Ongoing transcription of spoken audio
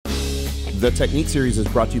The Technique series is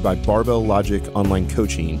brought to you by Barbell Logic Online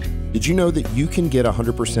Coaching. Did you know that you can get a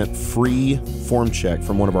 100% free form check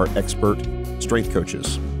from one of our expert strength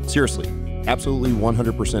coaches? Seriously, absolutely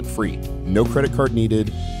 100% free. No credit card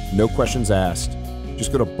needed, no questions asked.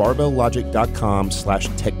 Just go to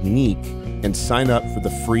barbelllogic.com/technique and sign up for the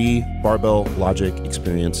free Barbell Logic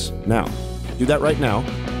experience now. Do that right now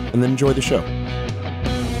and then enjoy the show.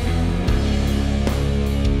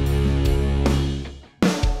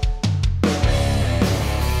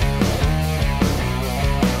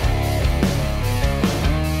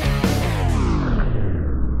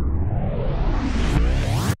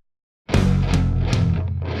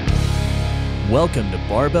 Welcome to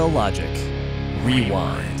Barbell Logic.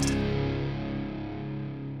 Rewind.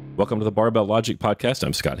 Welcome to the Barbell Logic podcast.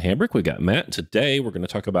 I'm Scott Hambrick. We got Matt. Today we're going to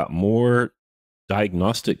talk about more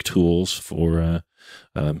diagnostic tools for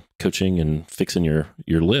coaching and fixing your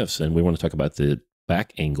lifts, and we want to talk about the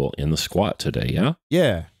back angle in the squat today.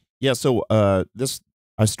 Yeah. So I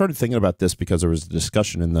started thinking about this because there was a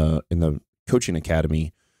discussion in the coaching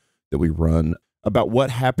academy that we run about what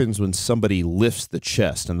happens when somebody lifts the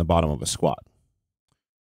chest in the bottom of a squat.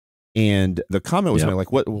 And the comment was made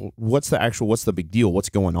like, what's the big deal? What's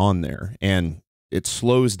going on there? And it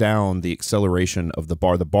slows down the acceleration of the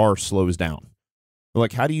bar. The bar slows down.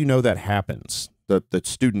 Like, how do you know that happens? The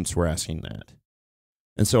students were asking that.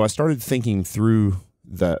 And so I started thinking through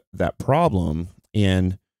that problem,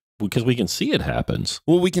 and because we can see it happens.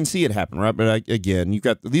 Well, we can see it happen, right? But again,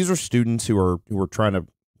 these are students who are trying to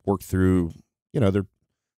work through,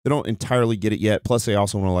 they don't entirely get it yet. Plus, they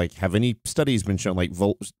also want to have any studies been shown like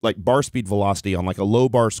bar speed velocity on like a low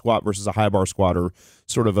bar squat versus a high bar squat, or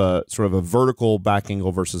sort of a vertical back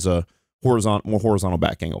angle versus a more horizontal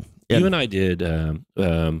back angle. You and I did kind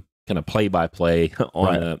of play-by-play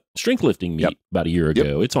on a strength lifting meet about a year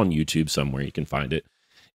ago. It's on YouTube somewhere. You can find it.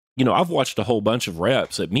 I've watched a whole bunch of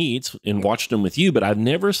reps at meets and watched them with you, but I've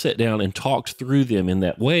never sat down and talked through them in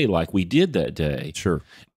that way like we did that day. Sure.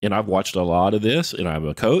 And I've watched a lot of this, and I'm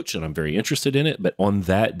a coach, and I'm very interested in it. But on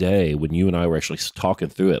that day, when you and I were actually talking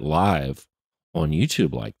through it live on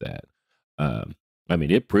YouTube like that,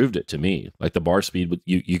 it proved it to me. Like the bar speed,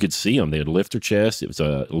 you could see them. They'd lift their chest. It was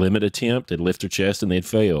a limit attempt. They'd lift their chest and they'd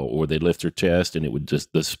fail, or they'd lift their chest and it would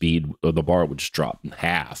just, the speed of the bar would just drop in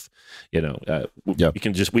half. We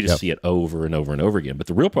just see it over and over and over again. But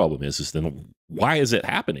the real problem is then why is it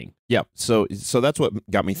happening? Yeah. So that's what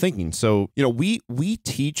got me thinking. So, we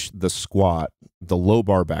teach the squat, the low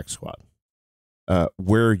bar back squat,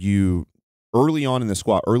 where you early on in the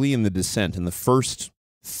squat, early in the descent, in the first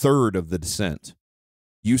third of the descent,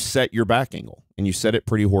 you set your back angle, and you set it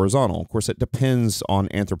pretty horizontal. Of course, it depends on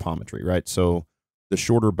anthropometry, right? So the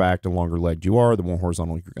shorter backed and longer legged you are, the more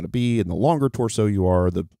horizontal you're going to be, and the longer torso you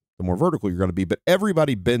are, the more vertical you're going to be. But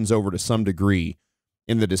everybody bends over to some degree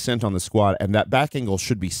in the descent on the squat, and that back angle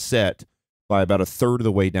should be set by about a third of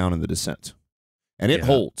the way down in the descent. And it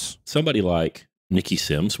holds. Somebody like Nikki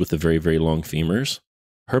Sims with the very, very long femurs,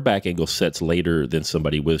 her back angle sets later than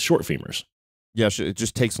somebody with short femurs. Yeah, it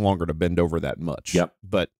just takes longer to bend over that much. Yep.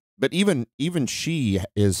 But even she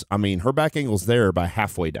is, her back angle's there by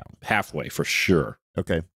halfway down. Halfway, for sure.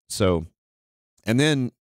 Okay. So, and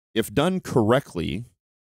then if done correctly,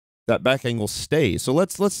 that back angle stays. So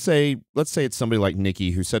let's say it's somebody like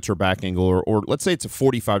Nikki who sets her back angle, or let's say it's a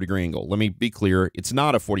 45-degree angle. Let me be clear. It's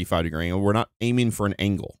not a 45-degree angle. We're not aiming for an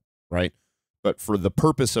angle, right? But for the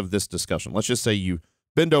purpose of this discussion, let's just say you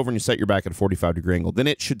bend over and you set your back at a 45-degree angle. Then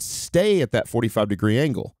it should stay at that 45-degree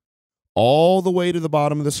angle all the way to the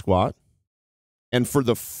bottom of the squat. And for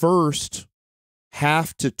the first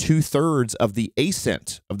half to 2/3 of the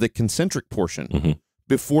ascent, of the concentric portion,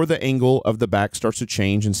 before the angle of the back starts to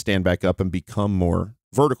change and stand back up and become more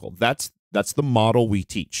vertical. That's the model we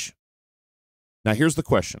teach. Now, here's the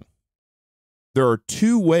question. There are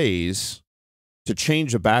two ways to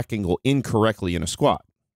change a back angle incorrectly in a squat.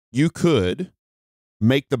 You could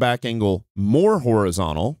make the back angle more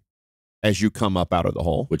horizontal as you come up out of the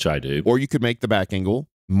hole, which I do, or you could make the back angle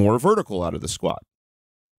more vertical out of the squat.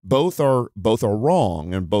 Both are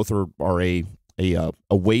wrong, and both are a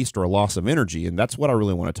waste or a loss of energy, and that's what I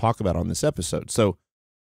really want to talk about on this episode. So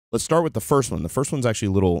let's start with the first one. The first one's actually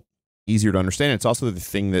a little easier to understand. It's also the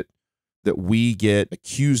thing that we get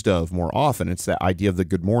accused of more often. It's that idea of the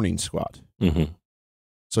good morning squat.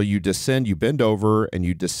 So you descend, you bend over, and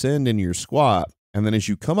you descend in your squat. And then as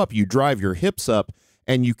you come up, you drive your hips up,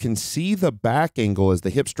 and you can see the back angle as the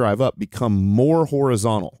hips drive up become more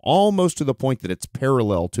horizontal, almost to the point that it's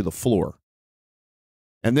parallel to the floor.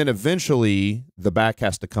 And then eventually the back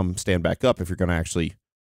has to come stand back up if you're going to actually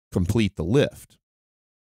complete the lift.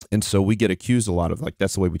 And so we get accused a lot of like,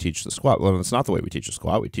 that's the way we teach the squat. Well, it's not the way we teach the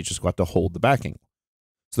squat. We teach the squat to hold the back angle.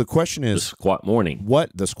 So the question is, The squat morning.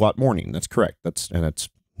 the squat morning? That's correct. That's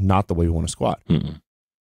not the way we want to squat. Mm-mm.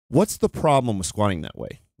 What's the problem with squatting that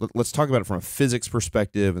way? Let's talk about it from a physics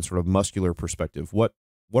perspective and sort of muscular perspective. What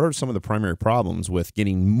are some of the primary problems with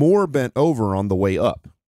getting more bent over on the way up?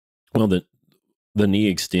 Well, the knee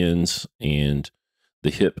extends and the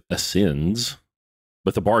hip ascends,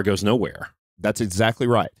 but the bar goes nowhere. That's exactly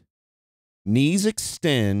right. Knees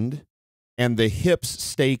extend and the hips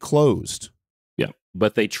stay closed. Yeah,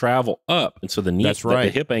 but they travel up, and so the knee, That's right.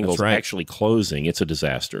 the hip angle is That's right. actually closing. It's a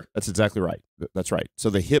disaster. That's exactly right. That's right. So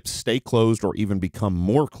the hips stay closed or even become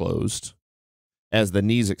more closed as the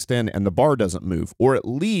knees extend and the bar doesn't move, or at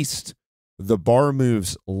least the bar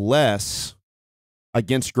moves less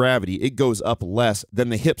against gravity. It goes up less than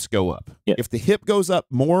the hips go up. Yeah. If the hip goes up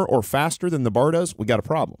more or faster than the bar does, we got a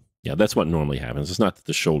problem. Yeah, that's what normally happens. It's not that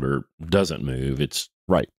the shoulder doesn't move. It's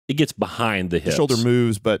Right. It gets behind the hips. The shoulder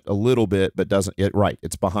moves, but a little bit, but doesn't.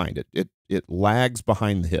 It's behind it. It lags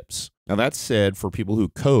behind the hips. Now, that said, for people who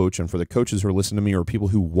coach and for the coaches who are listening to me or people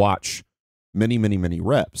who watch many, many, many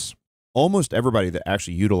reps, almost everybody that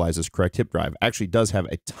actually utilizes correct hip drive actually does have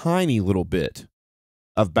a tiny little bit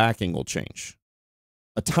of back angle change.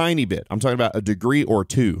 A tiny bit. I'm talking about a degree or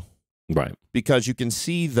two. Right. Because you can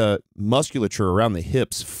see the musculature around the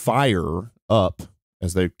hips fire up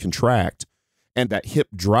as they contract, and that hip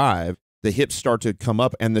drive, the hips start to come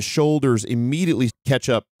up, and the shoulders immediately catch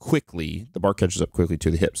up quickly. The bar catches up quickly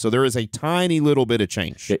to the hips. So there is a tiny little bit of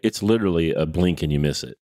change. It's literally a blink and you miss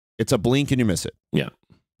it. It's a blink and you miss it. Yeah.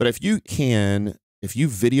 But if you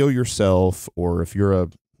video yourself, or if you're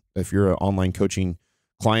an online coaching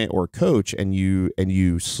client or coach, and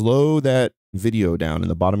you slow that video down in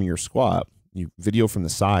the bottom of your squat, you video from the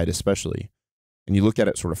side especially, and you look at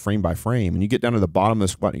it sort of frame by frame, and you get down to the bottom of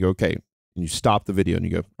the squat and you go, okay, and you stop the video and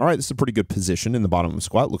you go, all right, this is a pretty good position in the bottom of the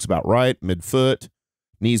squat. Looks about right, midfoot,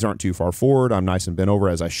 knees aren't too far forward, I'm nice and bent over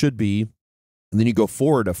as I should be. And then you go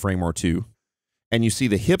forward a frame or two, and you see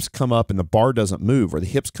the hips come up and the bar doesn't move, or the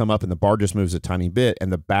hips come up and the bar just moves a tiny bit,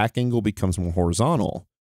 and the back angle becomes more horizontal.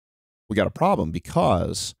 We got a problem,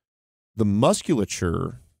 because the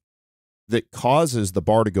musculature that causes the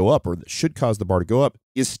bar to go up, or that should cause the bar to go up,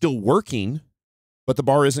 is still working, but the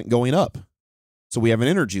bar isn't going up. So we have an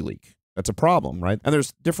energy leak. That's a problem, right? And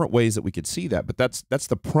there's different ways that we could see that, but that's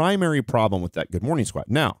the primary problem with that good morning squat.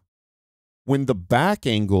 Now, when the back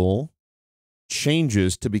angle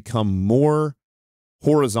changes to become more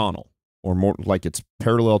horizontal, or more like it's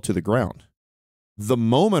parallel to the ground, the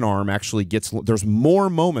moment arm actually there's more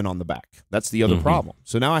moment on the back. That's the other problem.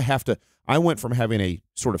 So now I went from having a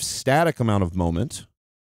sort of static amount of moment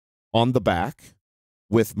on the back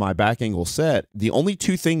with my back angle set. The only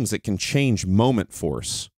two things that can change moment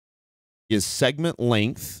force is segment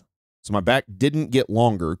length. So my back didn't get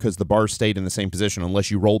longer because the bar stayed in the same position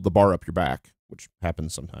unless you rolled the bar up your back, which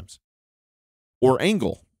happens sometimes. Or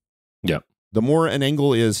angle. Yeah. The more an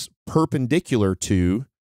angle is perpendicular to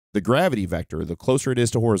the gravity vector, the closer it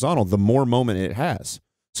is to horizontal, the more moment it has.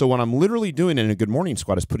 So what I'm literally doing in a good morning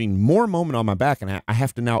squat is putting more moment on my back, and I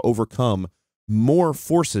have to now overcome more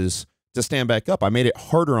forces to stand back up. I made it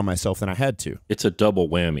harder on myself than I had to. It's a double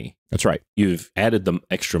whammy. That's right. You've added the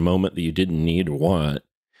extra moment that you didn't need or want,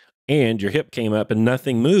 and your hip came up and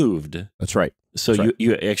nothing moved. That's right. So That's right.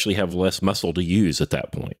 you actually have less muscle to use at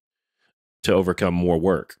that point to overcome more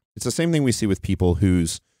work. It's the same thing we see with people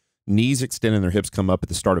whose knees extend and their hips come up at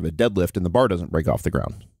the start of a deadlift and the bar doesn't break off the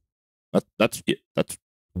ground. That's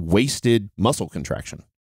wasted muscle contraction.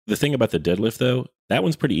 The thing about the deadlift, though, that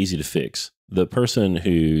one's pretty easy to fix. The person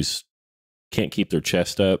who's can't keep their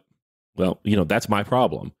chest up, well, that's my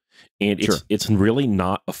problem. And it's really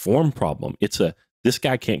not a form problem. It's a this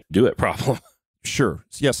guy can't do it problem. Sure.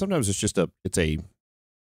 Yeah, sometimes it's just it's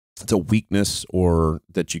a weakness, or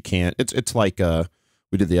that you can't. It's like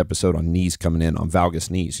we did the episode on knees coming in, on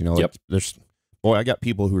valgus knees. Yep. I got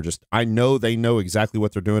people who are just, I know they know exactly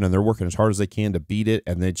what they're doing and they're working as hard as they can to beat it,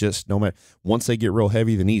 and they just, no matter, once they get real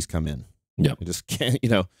heavy, the knees come in. Yeah. They just can't,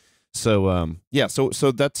 So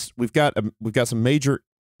so that's we've got some major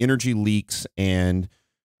energy leaks, and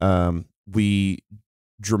we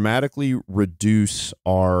dramatically reduce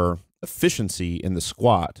our efficiency in the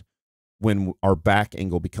squat when our back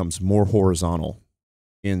angle becomes more horizontal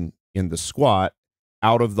in the squat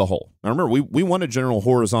out of the hole. Now remember, we want a general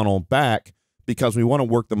horizontal back because we want to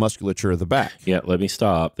work the musculature of the back. Yeah, let me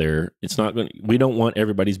stop there. It's not going. We don't want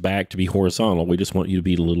everybody's back to be horizontal. We just want you to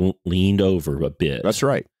be a little leaned over a bit. That's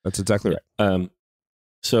right. That's exactly right.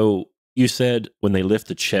 So you said when they lift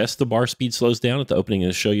the chest, the bar speed slows down at the opening of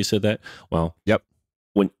the show. You said that. Well, yep.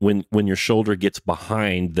 when your shoulder gets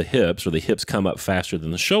behind the hips, or the hips come up faster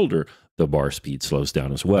than the shoulder, the bar speed slows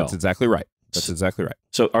down as well. That's exactly right. That's exactly right.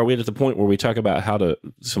 So are we at the point where we talk about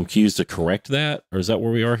some cues to correct that, or is that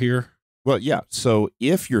where we are here? Well, yeah. So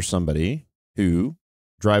if you're somebody who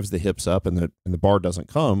drives the hips up and the bar doesn't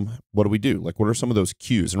come, what do we do? Like, what are some of those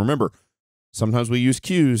cues? And remember, sometimes we use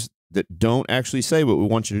cues that don't actually say what we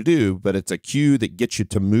want you to do, but it's a cue that gets you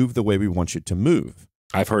to move the way we want you to move.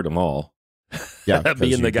 I've heard them all. Yeah,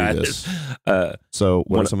 being the guy. So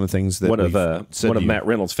what are some of the things that one of Matt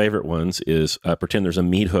Reynolds' favorite ones is pretend there's a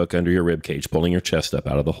meat hook under your rib cage, pulling your chest up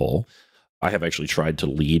out of the hole. I have actually tried to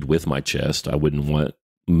lead with my chest. I wouldn't want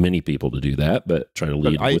many people to do that, but try to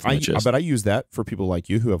lead with my chest. But I use that for people like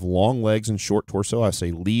you who have long legs and short torso. I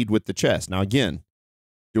say lead with the chest. Now, again,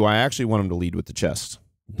 do I actually want them to lead with the chest?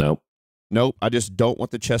 Nope. I just don't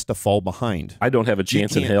want the chest to fall behind. I don't have a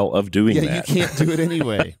chance in hell of doing that. You can't do it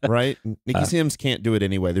anyway, right? Nikki Sims can't do it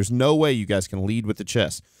anyway. There's no way you guys can lead with the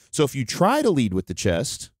chest. So if you try to lead with the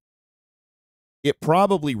chest, it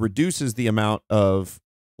probably reduces the amount of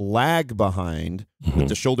lag behind that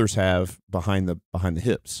the shoulders have behind the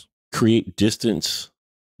hips. Create distance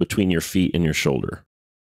between your feet and your shoulder.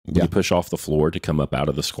 You push off the floor to come up out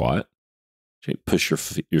of the squat. Push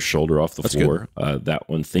your shoulder off the floor. That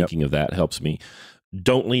one, thinking of that helps me.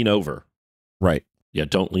 Don't lean over. Right. Yeah,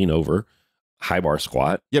 don't lean over. High bar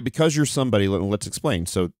squat. Yeah, because you're somebody, let's explain.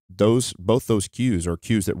 So both those cues are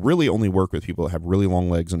cues that really only work with people that have really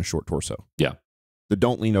long legs and a short torso. Yeah. The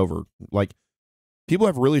don't lean over. Like, people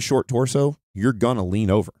have really short torso, you're going to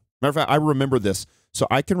lean over. Matter of fact, I remember this. So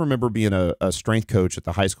I can remember being a strength coach at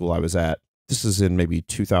the high school I was at. This is in maybe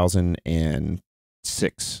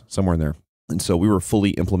 2006, somewhere in there. And so we were fully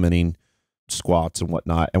implementing squats and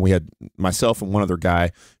whatnot. And we had myself and one other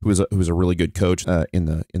guy who was a really good coach in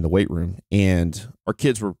the weight room. And our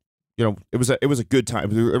kids were, it was a good time.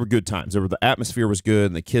 There were good times. The atmosphere was good,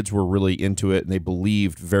 and the kids were really into it, and they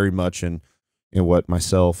believed very much in what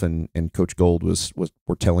myself and Coach Gold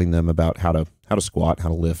were telling them about how to squat, how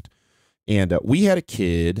to lift. And we had a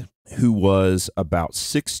kid who was about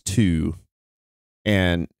 6'2",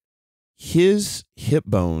 and his hip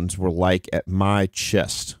bones were like at my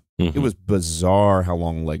chest. It was bizarre how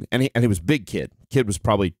long leg, and he was a big kid. Kid was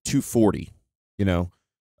probably 240.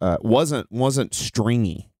 Wasn't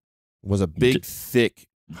stringy. Was a big, thick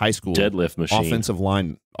high school deadlift machine. Offensive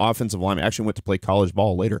lineman. Actually went to play college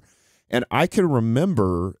ball later. And I can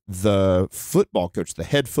remember the football coach, the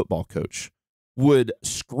head football coach, would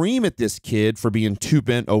scream at this kid for being too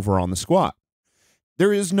bent over on the squat.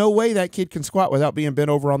 There is no way that kid can squat without being bent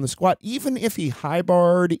over on the squat, even if he high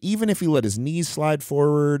barred, even if he let his knees slide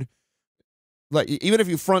forward. Like, even if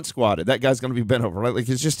you front squatted, that guy's going to be bent over. Right? Like,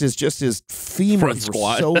 it's just his femurs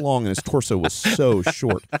were so long and his torso was so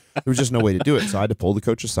short. There was just no way to do it. So I had to pull the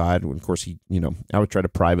coach aside. And of course, I would try to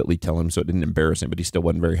privately tell him so it didn't embarrass him, but he still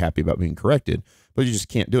wasn't very happy about being corrected. But you just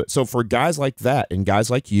can't do it. So for guys like that, and guys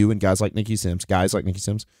like you, and guys like Nikki Sims,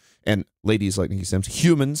 and ladies like Nikki Sims,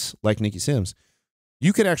 humans like Nikki Sims,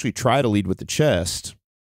 you can actually try to lead with the chest.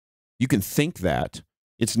 You can think that.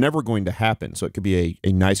 It's never going to happen. So it could be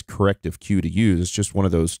a nice corrective cue to use. It's just one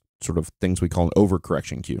of those sort of things we call an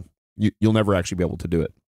overcorrection cue. You'll never actually be able to do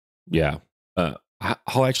it. Yeah.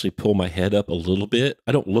 I'll actually pull my head up a little bit.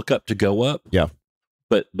 I don't look up to go up. Yeah.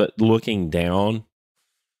 But looking down,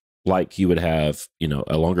 like you would have,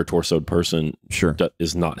 a longer torsoed person, sure,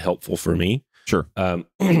 is not helpful for me. Sure.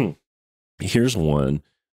 Here's one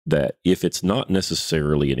that, if it's not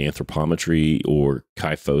necessarily an anthropometry or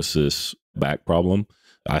kyphosis back problem,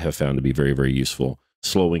 I have found to be very, very useful.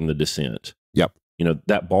 Slowing the descent. Yep.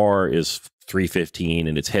 That bar is 315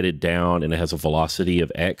 and it's headed down and it has a velocity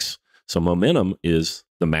of X. So momentum is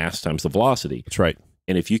the mass times the velocity. That's right.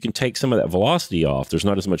 And if you can take some of that velocity off, there's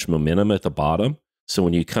not as much momentum at the bottom. So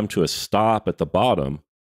when you come to a stop at the bottom,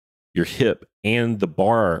 your hip and the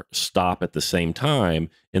bar stop at the same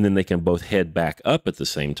time, and then they can both head back up at the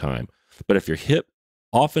same time. But if your hip,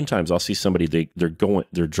 oftentimes I'll see somebody, they're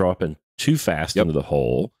dropping too fast into the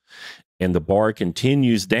hole, and the bar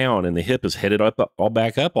continues down and the hip is headed up all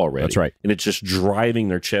back up already. That's right. And it's just driving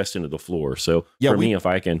their chest into the floor. So for me, if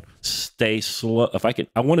I can stay slow,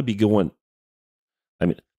 I want to be going,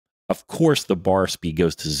 of course the bar speed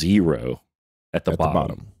goes to 0 at the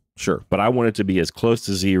bottom. Sure. But I want it to be as close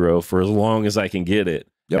to 0 for as long as I can get it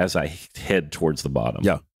as I head towards the bottom.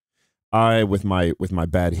 Yeah. With my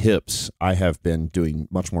bad hips, I have been doing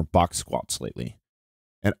much more box squats lately.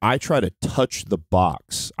 And I try to touch the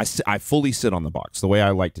box. I fully sit on the box. The way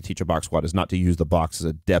I like to teach a box squat is not to use the box as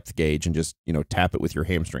a depth gauge and just, tap it with your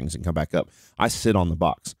hamstrings and come back up. I sit on the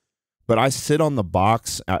box. but I sit on the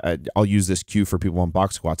box. I'll use this cue for people on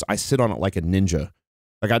box squats. I sit on it like a ninja.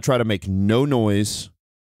 Like I try to make no noise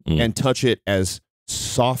and touch it as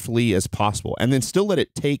softly as possible, and then still let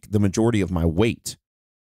it take the majority of my weight.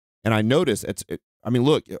 And I notice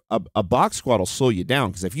look, a box squat will slow you down,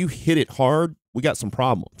 because if you hit it hard, we got some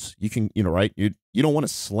problems. You can, right? You don't want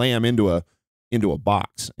to slam into a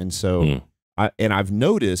box. And so I've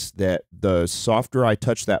noticed that the softer I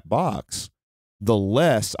touch that box, the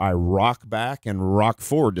less I rock back and rock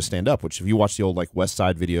forward to stand up, which if you watch the old like West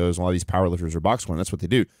Side videos, a lot of these powerlifters are box squatting, that's what they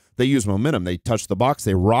do. They use momentum. They touch the box,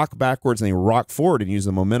 they rock backwards, and they rock forward and use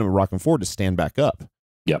the momentum of rocking forward to stand back up.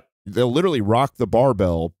 Yep. They'll literally rock the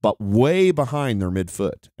barbell, but way behind their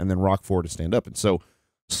midfoot, and then rock forward to stand up. And so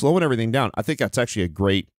slowing everything down, I think that's actually a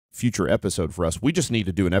great future episode for us. We just need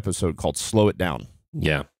to do an episode called Slow It Down.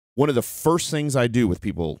 Yeah. One of the first things I do with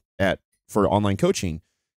people for online coaching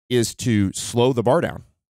is to slow the bar down.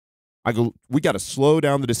 I go, we got to slow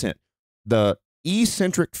down the descent. The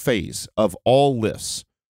eccentric phase of all lifts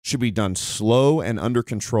should be done slow and under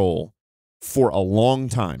control for a long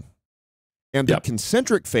time. And the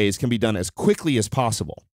concentric phase can be done as quickly as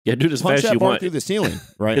possible. Yeah, do it as fast as you bar want. Through the ceiling,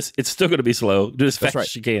 right? It's still going to be slow. Do it as fast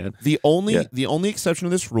as you can. The only exception to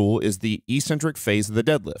this rule is the eccentric phase of the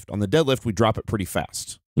deadlift. On the deadlift, we drop it pretty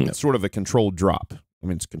fast. It's sort of a controlled drop. I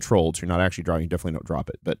mean, it's controlled, so you're not actually dropping. You definitely don't drop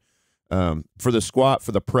it. But for the squat,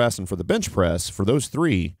 for the press, and for the bench press, for those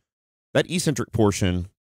three, that eccentric portion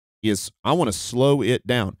is, I want to slow it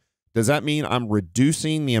down. Does that mean I'm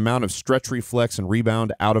reducing the amount of stretch, reflex, and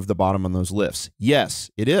rebound out of the bottom on those lifts? Yes,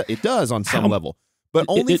 it does on some level, but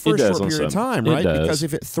only for a short period of time, right? Because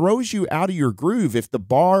if it throws you out of your groove, if the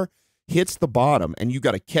bar hits the bottom and you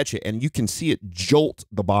got to catch it and you can see it jolt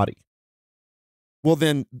the body, well,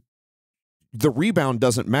 then the rebound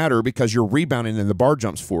doesn't matter, because you're rebounding and the bar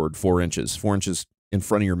jumps forward 4 inches in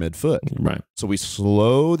front of your midfoot. Right. So we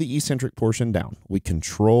slow the eccentric portion down. We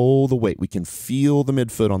control the weight. We can feel the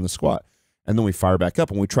midfoot on the squat. And then we fire back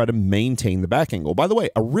up and we try to maintain the back angle. By the way,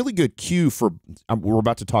 a really good cue for, we're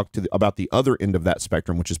about to talk about the other end of that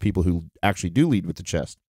spectrum, which is people who actually do lead with the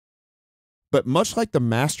chest. But much like the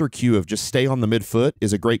master cue of just stay on the midfoot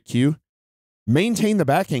is a great cue, maintain the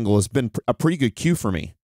back angle has been a pretty good cue for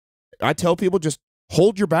me. I tell people, just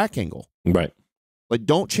hold your back angle. Right. Like,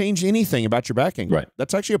 don't change anything about your back angle. Right.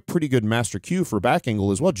 That's actually a pretty good master cue for back angle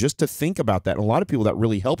as well, just to think about that. And a lot of people, that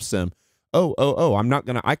really helps them.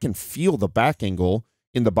 I can feel the back angle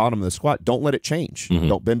in the bottom of the squat. Don't let it change.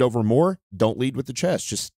 Don't bend over more. Don't lead with the chest.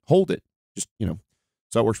 Just hold it.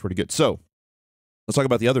 So it works pretty good. So let's talk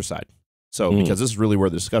about the other side. So, because this is really where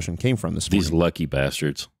the discussion came from this morning. These lucky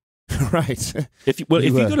bastards. Right. If you're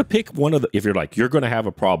going to pick one of the, if you're like, you're going to have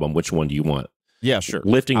a problem, which one do you want? Yeah, sure.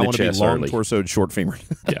 Lifting the chest I want to be long early. torsoed, short femored.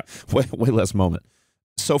 Yeah. way less moment.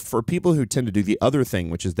 So for people who tend to do the other thing,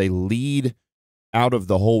 which is they lead out of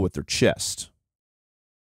the hole with their chest.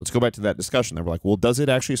 Let's go back to that discussion. They were like, well, does it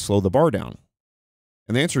actually slow the bar down?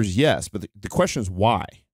 And the answer is yes, but the question is why,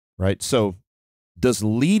 right? So does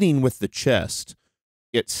leading with the chest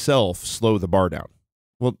itself slow the bar down?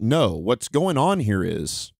 Well, no. What's going on here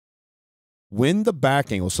is when the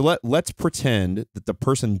back angle, so let's pretend that the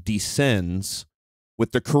person descends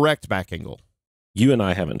with the correct back angle. You and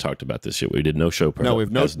I haven't talked about this yet. We did no show prep. No,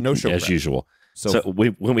 we've no show prep. As usual. So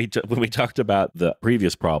when we talked about the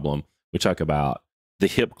previous problem, we talk about the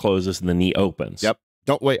hip closes and the knee opens. Yep.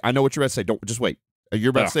 Don't wait. I know what you're about to say. Don't just wait. You're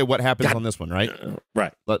about to say what happens on this one, right?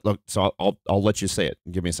 Right. So I'll let you say it.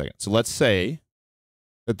 Give me a second. So let's say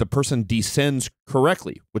that the person descends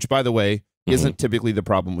correctly, which, by the way, isn't typically the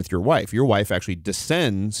problem with your wife. Your wife actually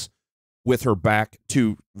descends with her back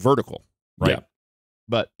to vertical, right? Yeah.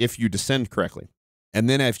 But if you descend correctly, and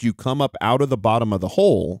then if you come up out of the bottom of the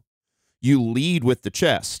hole, you lead with the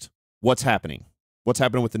chest, what's happening? What's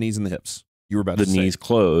happening with the knees and the hips? You were about to say. The knees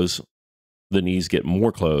close, the knees get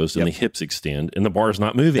more closed, and the hips extend, and the bar's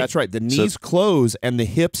not moving. That's right. The knees close and the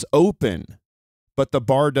hips open, but the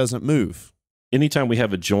bar doesn't move. Anytime we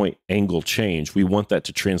have a joint angle change, we want that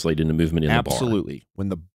to translate into movement in the bar. Absolutely. When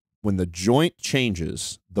the joint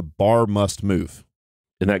changes, the bar must move.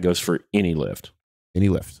 And that goes for any lift. Any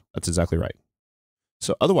lift. That's exactly right.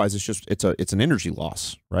 So otherwise, it's an energy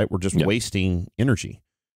loss, right? We're just wasting energy.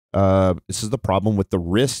 This is the problem with the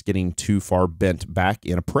wrist getting too far bent back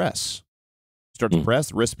in a press. Start to press,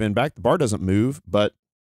 the wrist bend back, the bar doesn't move, but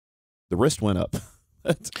the wrist went up.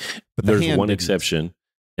 But there's one exception.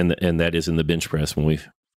 And that is in the bench press when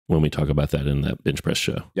we talk about that in that bench press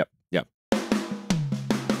show. Yep.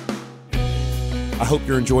 I hope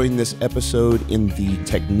you're enjoying this episode in the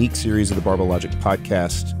technique series of the Barbell Logic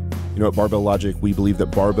podcast. You know, at Barbell Logic, we believe that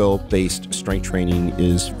barbell-based strength training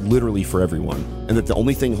is literally for everyone, and that the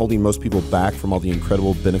only thing holding most people back from all the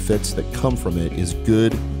incredible benefits that come from it is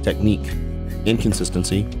good technique and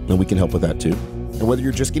consistency, and we can help with that too. And whether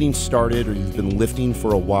you're just getting started or you've been lifting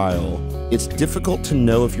for a while, it's difficult to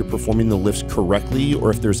know if you're performing the lifts correctly or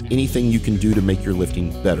if there's anything you can do to make your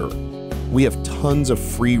lifting better. We have tons of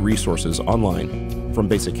free resources online, from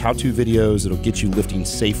basic how-to videos that'll get you lifting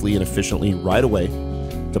safely and efficiently right away,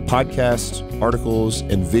 to podcasts, articles,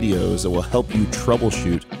 and videos that will help you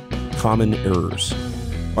troubleshoot common errors.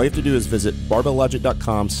 All you have to do is visit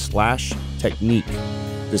barbelllogic.com/technique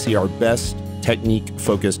to see our best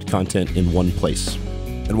technique-focused content in one place.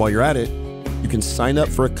 And while you're at it, you can sign up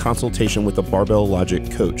for a consultation with a Barbell Logic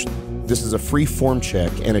coach. This is a free form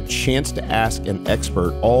check and a chance to ask an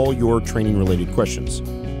expert all your training-related questions.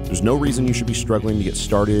 There's no reason you should be struggling to get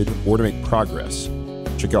started or to make progress.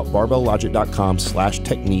 Check out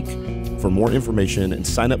barbelllogic.com/technique for more information and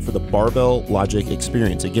sign up for the Barbell Logic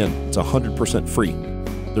experience. Again, it's 100% free.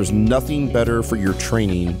 There's nothing better for your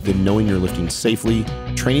training than knowing you're lifting safely,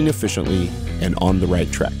 training efficiently, and on the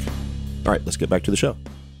right track. All right, let's get back to the show.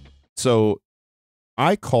 So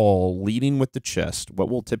I call leading with the chest. What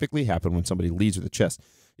will typically happen when somebody leads with the chest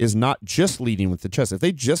is not just leading with the chest. If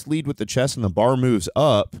they just lead with the chest and the bar moves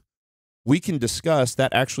up, we can discuss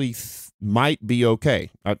that actually might be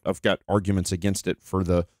okay. I've got arguments against it for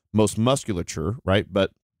the most musculature, right?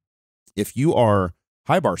 But if you are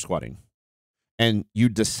high bar squatting and you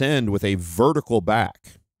descend with a vertical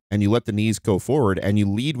back and you let the knees go forward and you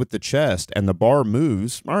lead with the chest and the bar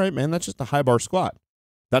moves, all right, man, that's just a high bar squat.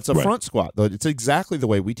 That's a front squat. It's exactly the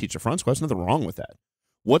way we teach a front squat. There's nothing wrong with that.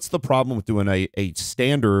 What's the problem with doing a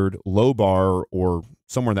standard low bar or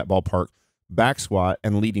somewhere in that ballpark back squat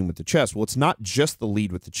and leading with the chest? Well, it's not just the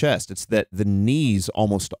lead with the chest. It's that the knees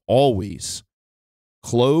almost always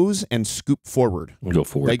close and scoop forward. Go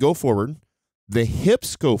forward. They go forward. The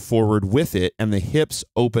hips go forward with it, and the hips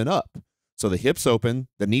open up. So the hips open,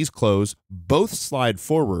 the knees close, both slide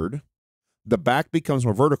forward, the back becomes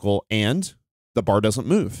more vertical, and the bar doesn't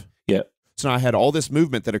move. Yeah. So now I had all this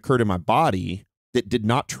movement that occurred in my body that did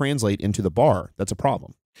not translate into the bar. That's a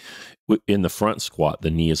problem. In the front squat, the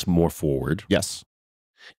knee is more forward. Yes.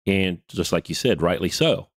 And just like you said, rightly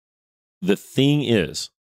so. The thing is,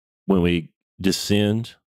 when we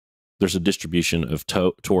descend, there's a distribution of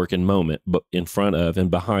torque and moment but in front of and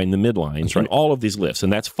behind the midline in all of these lifts,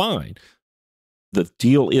 and that's fine. The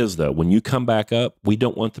deal is, though, when you come back up, we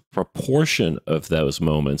don't want the proportion of those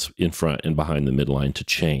moments in front and behind the midline to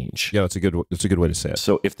change. Yeah, that's a good way to say it.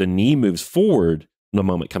 So if the knee moves forward, the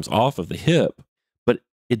moment comes off of the hip, but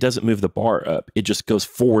it doesn't move the bar up. It just goes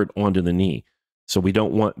forward onto the knee. So we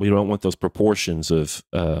don't want those proportions of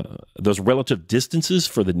those relative distances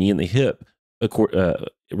for the knee and the hip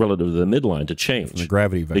relative to the midline to change. From the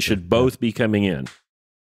gravity vector. They should both be coming in.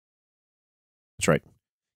 That's right.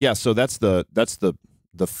 Yeah, so that's the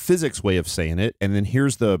physics way of saying it, and then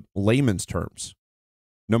here's the layman's terms.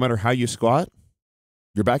 No matter how you squat,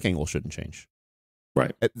 your back angle shouldn't change.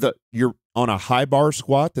 Right. You're on a high bar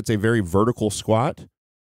squat that's a very vertical squat,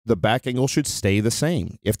 the back angle should stay the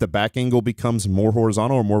same. If the back angle becomes more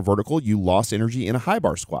horizontal or more vertical, you lost energy in a high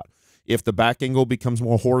bar squat. If the back angle becomes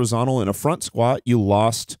more horizontal in a front squat,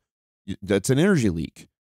 that's an energy leak.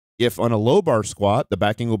 If on a low bar squat, the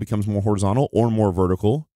back angle becomes more horizontal or more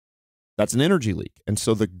vertical, that's an energy leak. And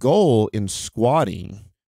so the goal in squatting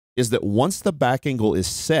is that once the back angle is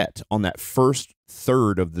set on that first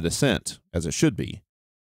third of the descent, as it should be,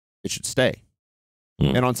 it should stay.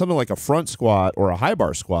 And on something like a front squat or a high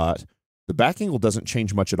bar squat, the back angle doesn't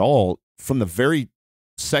change much at all from the very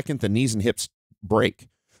second the knees and hips break,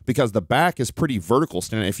 because the back is pretty vertical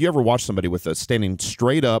standing. If you ever watch somebody with a standing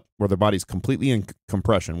straight up where their body's completely in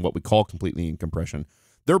compression, what we call completely in compression,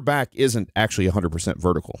 their back isn't actually 100%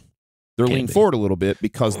 vertical. They're leaning forward a little bit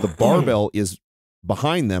because the barbell is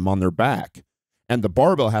behind them on their back, and the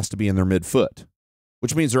barbell has to be in their midfoot,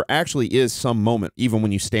 which means there actually is some moment, even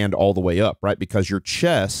when you stand all the way up, right? Because your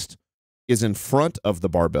chest is in front of the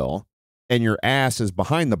barbell and your ass is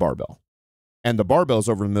behind the barbell, and the barbell is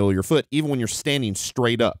over the middle of your foot, even when you're standing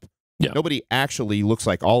straight up. Yeah. Nobody actually looks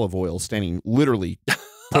like olive oil standing literally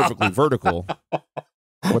perfectly vertical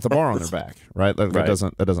with a bar on their back, right? That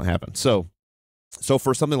doesn't happen. So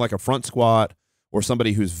for something like a front squat or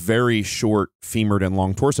somebody who's very short femored and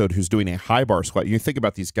long torsoed who's doing a high bar squat, you think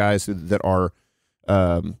about these guys that are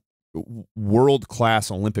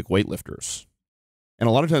world-class Olympic weightlifters. And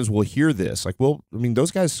a lot of times we'll hear this, like, well, I mean,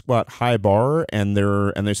 those guys squat high bar and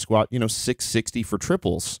they squat, 660 for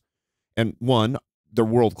triples. And one, they're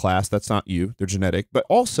world class. That's not you. They're genetic, but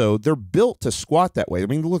also they're built to squat that way. I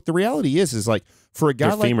mean, look, the reality is like for a guy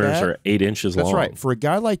Their like femurs that, are 8 inches long. that's right. For a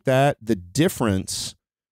guy like that, the difference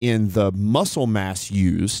in the muscle mass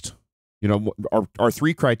used, our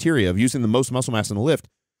 3 criteria of using the most muscle mass in the lift,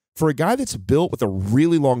 for a guy that's built with a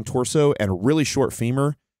really long torso and a really short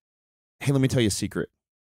femur, hey, let me tell you a secret.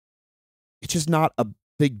 It's just not a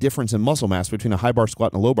big difference in muscle mass between a high bar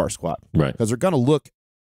squat and a low bar squat. Right. Because they're going to look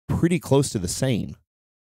pretty close to the same.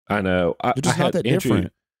 I know. They're just not that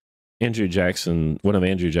different. Andrew Jackson, one of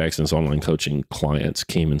Andrew Jackson's online coaching clients,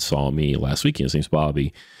 came and saw me last weekend. His name's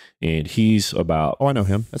Bobby, and he's about I know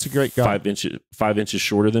him. That's a great guy. 5 inches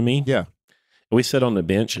shorter than me. Yeah. And we sat on the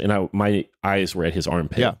bench, and my eyes were at his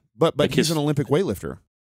armpit. Yeah, but like he's an Olympic weightlifter.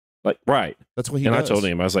 Right. That's what he does. does. I told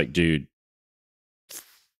him, I was like, dude,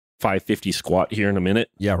 550 squat here in a minute.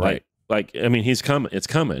 Yeah, right. Like I mean, he's coming. It's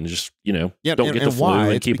coming. Just don't get the flu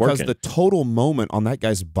why? and keep because working. the total moment on that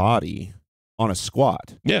guy's body on a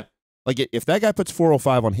squat. Yeah. Like if that guy puts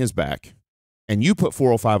 405 on his back, and you put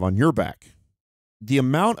 405 on your back, the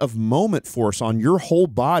amount of moment force on your whole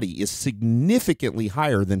body is significantly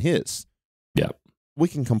higher than his. Yeah. We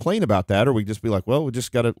can complain about that, or we just be like, well, we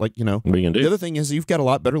just got to What are you gonna do? The other thing is you've got a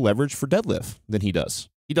lot better leverage for deadlift than he does.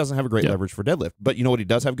 He doesn't have a great leverage for deadlift, but you know what he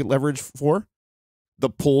does have good leverage for? The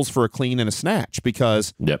pulls for a clean and a snatch,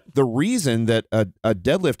 because the reason that a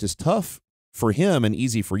deadlift is tough for him and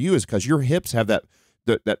easy for you is because your hips have that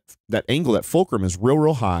angle, that fulcrum is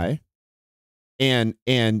real high, and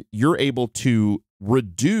you're able to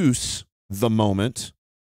reduce the moment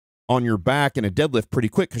on your back in a deadlift pretty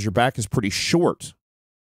quick because your back is pretty short.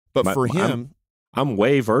 But for him, I'm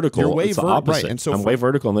way vertical. You're way it's the opposite. Right. And so I'm way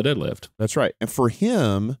vertical on the deadlift. That's right. And for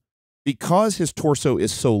him, because his torso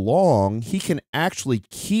is so long, he can actually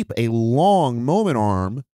keep a long moment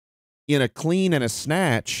arm in a clean and a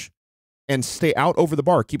snatch and stay out over the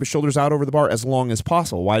bar, keep his shoulders out over the bar as long as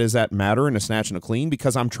possible. Why does that matter in a snatch and a clean?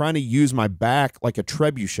 Because I'm trying to use my back like a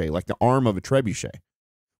trebuchet, like the arm of a trebuchet.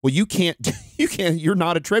 Well, you can't, you're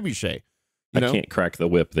not a trebuchet. I can't crack the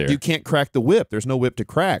whip there. You can't crack the whip. There's no whip to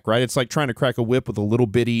crack, right? It's like trying to crack a whip with a little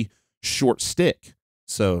bitty short stick.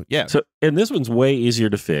 So, yeah. And this one's way easier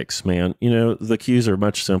to fix, man. The cues are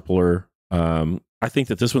much simpler. I think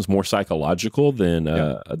that this one's more psychological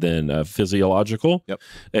than physiological. Yep.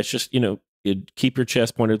 It's just, keep your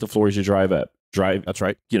chest pointed at the floor as you drive up. That's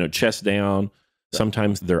right. Chest down. Yep.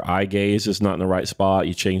 Sometimes their eye gaze is not in the right spot.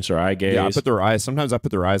 You change their eye gaze. Yeah, sometimes I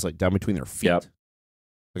put their eyes like down between their feet. Yep.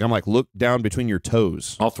 Like I'm like, look down between your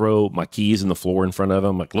toes. I'll throw my keys in the floor in front of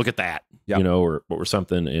them. Like, look at that. Yep. or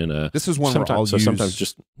something. And this is one where I'll use. Sometimes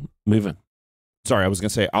just moving. Sorry, I was gonna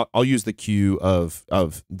say I'll use the cue of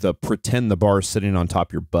the pretend the bar is sitting on top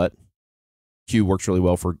of your butt. Cue works really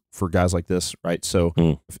well for guys like this, right? So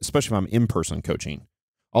especially if I'm in person coaching,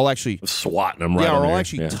 I'll actually swatting them right. Yeah, or I'll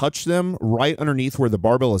actually touch them right underneath where the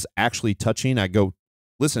barbell is actually touching. I go,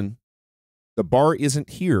 listen, the bar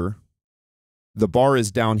isn't here. The bar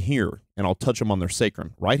is down here, and I'll touch them on their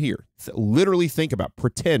sacrum right here. Literally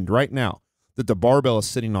pretend right now that the barbell is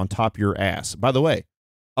sitting on top of your ass. By the way,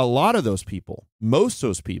 a lot of those people, most of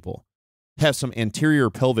those people, have some anterior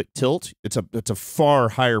pelvic tilt. It's a far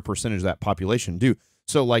higher percentage of that population do.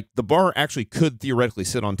 So like the bar actually could theoretically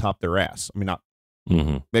sit on top of their ass. I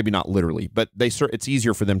mean, maybe not literally, but it's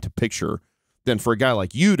easier for them to picture than for a guy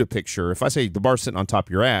like you to picture. If I say the bar's sitting on top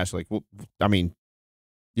of your ass, like, well, I mean,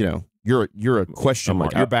 you're a question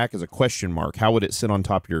mark. Your back is a question mark. How would it sit on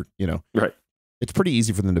top of your, Right. It's pretty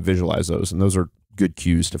easy for them to visualize those, and those are good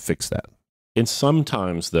cues to fix that. And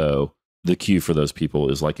sometimes, though, the cue for those people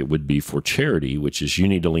is like it would be for charity, which is you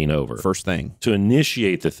need to lean over. First thing. To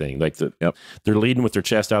initiate the thing. Like they're leading with their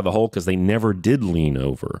chest out of the hole because they never did lean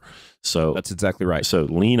over. So that's exactly right. So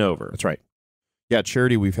lean over. That's right. Yeah, at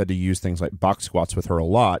Charity, we've had to use things like box squats with her a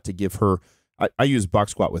lot to give her, I use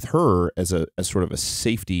box squat with her as sort of a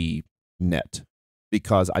safety net,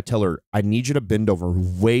 because I tell her, I need you to bend over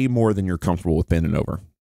way more than you're comfortable with bending over.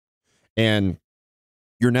 And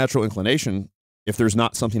your natural inclination, if there's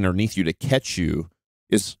not something underneath you to catch you,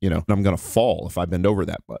 is, I'm going to fall if I bend over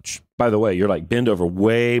that much. By the way, you're like bend over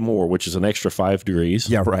way more, which is an extra 5 degrees.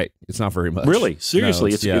 Yeah, right. It's not very much. Really?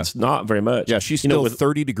 Seriously, no, it's not very much. Yeah, she's still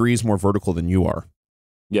 30 degrees more vertical than you are.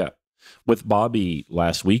 Yeah. With Bobby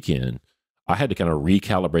last weekend, I had to kind of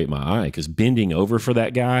recalibrate my eye because bending over for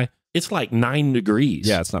that guy, it's like 9 degrees.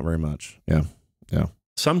 Yeah, it's not very much. Yeah. Yeah.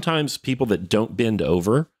 Sometimes people that don't bend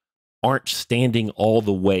over aren't standing all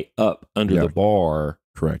the way up under the bar.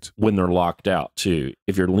 Correct. When they're locked out too.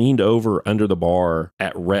 If you're leaned over under the bar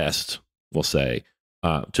at rest, we'll say,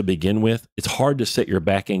 to begin with, it's hard to set your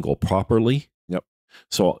back angle properly. Yep.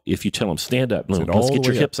 So if you tell them stand up, Sit all let's the get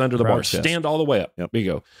your way hips up. under the Proud bar, chest. stand all the way up. Yep. There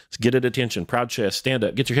you go. Let's get it attention, proud chest, stand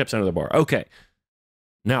up, get your hips under the bar. Okay.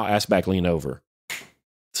 Now ass back, lean over.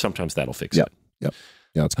 Sometimes that'll fix it. Yep.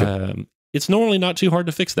 Yeah, it's good. It's normally not too hard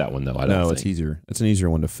to fix that one, though. I don't think. It's easier. It's an easier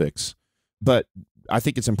one to fix. But I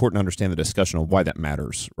think it's important to understand the discussion of why that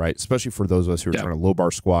matters, right? Especially for those of us who are trying to low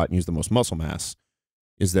bar squat and use the most muscle mass,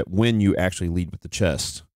 is that when you actually lead with the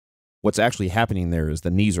chest, what's actually happening there is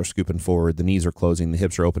the knees are scooping forward, the knees are closing, the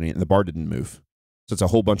hips are opening, and the bar didn't move. So it's a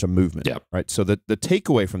whole bunch of movement, right? So the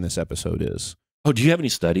takeaway from this episode is... Oh, do you have any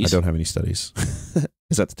studies? I don't have any studies.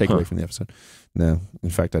 Is that the takeaway from the episode? No, in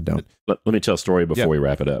fact, I don't. Let me tell a story before we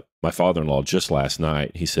wrap it up. My father-in-law just last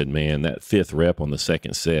night, he said, man, that 5th rep on the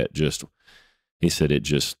second set he said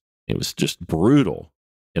it was just brutal.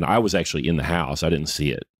 And I was actually in the house. I didn't see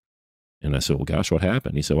it. And I said, well, gosh, what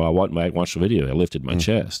happened? He said, well, I watched the video. I lifted my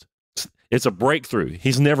chest. It's a breakthrough.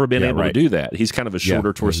 He's never been able to do that. He's kind of a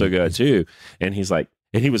shorter torso guy too. And he's like,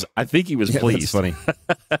 I think he was pleased funny.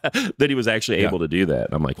 that he was actually able to do that.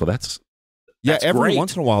 And I'm like, well, that's every great.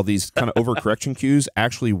 once in a while, these kind of overcorrection cues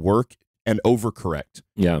actually work and overcorrect.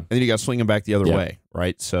 Yeah. And then you got to swing them back the other way,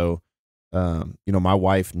 right? So, my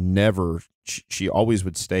wife never, she always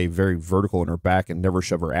would stay very vertical in her back and never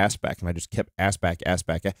shove her ass back. And I just kept ass back.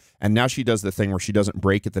 And now she does the thing where she doesn't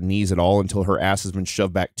break at the knees at all until her ass has been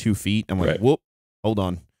shoved back 2 feet. I'm like, whoop, hold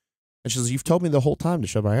on. And she says, you've told me the whole time to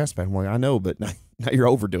shove my ass back. I'm like, I know, but now you're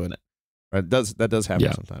overdoing it. Right? That does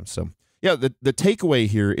happen sometimes. So, the takeaway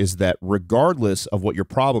here is that regardless of what your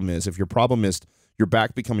problem is, if your problem is your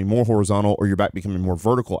back becoming more horizontal or your back becoming more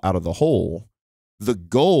vertical out of the hole, the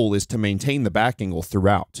goal is to maintain the back angle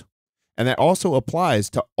throughout. And that also applies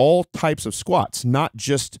to all types of squats, not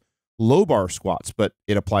just low bar squats, but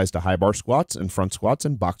it applies to high bar squats and front squats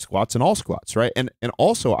and box squats and all squats, right? And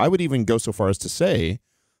also, I would even go so far as to say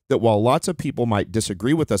that while lots of people might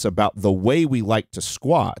disagree with us about the way we like to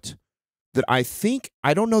squat, that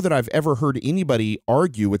I don't know that I've ever heard anybody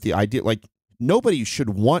argue with the idea, like nobody should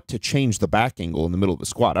want to change the back angle in the middle of the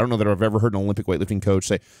squat. I don't know that I've ever heard an Olympic weightlifting coach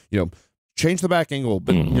say, change the back angle,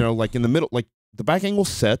 but like in the middle, like the back angle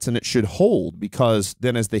sets and it should hold, because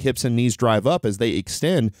then as the hips and knees drive up, as they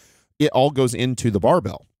extend, it all goes into the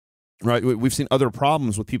barbell. Right, we've seen other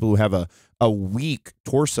problems with people who have a weak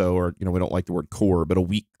torso, or we don't like the word core, but a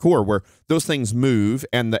weak core, where those things move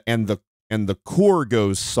and the core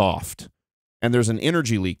goes soft, and there's an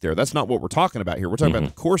energy leak there. That's not what we're talking about here. We're talking about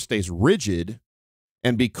the core stays rigid,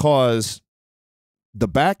 and because the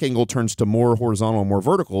back angle turns to more horizontal and more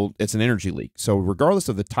vertical, it's an energy leak. So regardless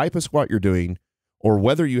of the type of squat you're doing, or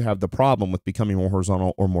whether you have the problem with becoming more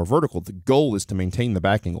horizontal or more vertical, the goal is to maintain the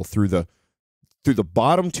back angle through the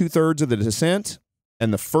bottom 2/3 of the descent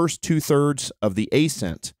and the first 2/3 of the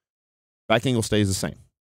ascent. Back angle stays the same.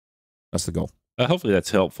 That's the goal. Hopefully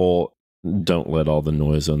that's helpful. Don't let all the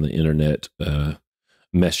noise on the internet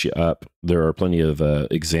mess you up. There are plenty of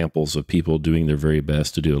examples of people doing their very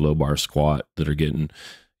best to do a low bar squat that are getting,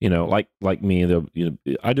 like me.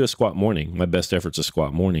 I do a squat morning. My best effort's a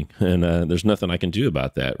squat morning, and there's nothing I can do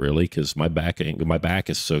about that really, because my back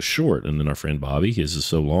is so short, and then our friend Bobby, his is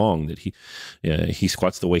so long that he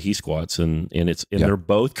squats the way he squats, and they're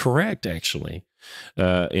both correct actually.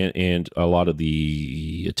 And a lot of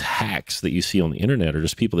the attacks that you see on the internet are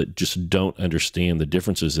just people that just don't understand the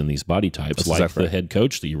differences in these body types. That's like the head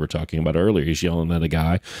coach that you were talking about earlier. He's yelling at a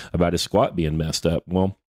guy about his squat being messed up.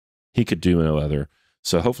 Well, he could do no other.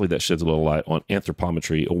 So hopefully that sheds a little light on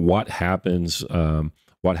anthropometry. What happens when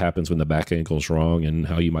the back ankle is wrong, and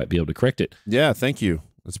how you might be able to correct it. Yeah, thank you.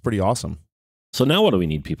 That's pretty awesome. So now what do we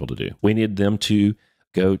need people to do? We need them to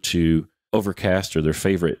go to Overcast or their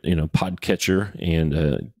favorite, podcatcher,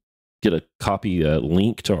 and get a copy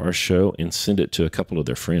link to our show and send it to a couple of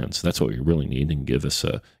their friends. That's what we really need, and give us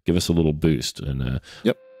a little boost. And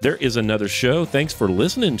there is another show. Thanks for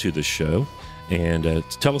listening to the show, and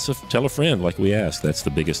tell a friend like we asked. That's the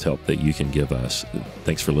biggest help that you can give us.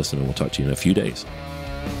 Thanks for listening. We'll talk to you in a few days.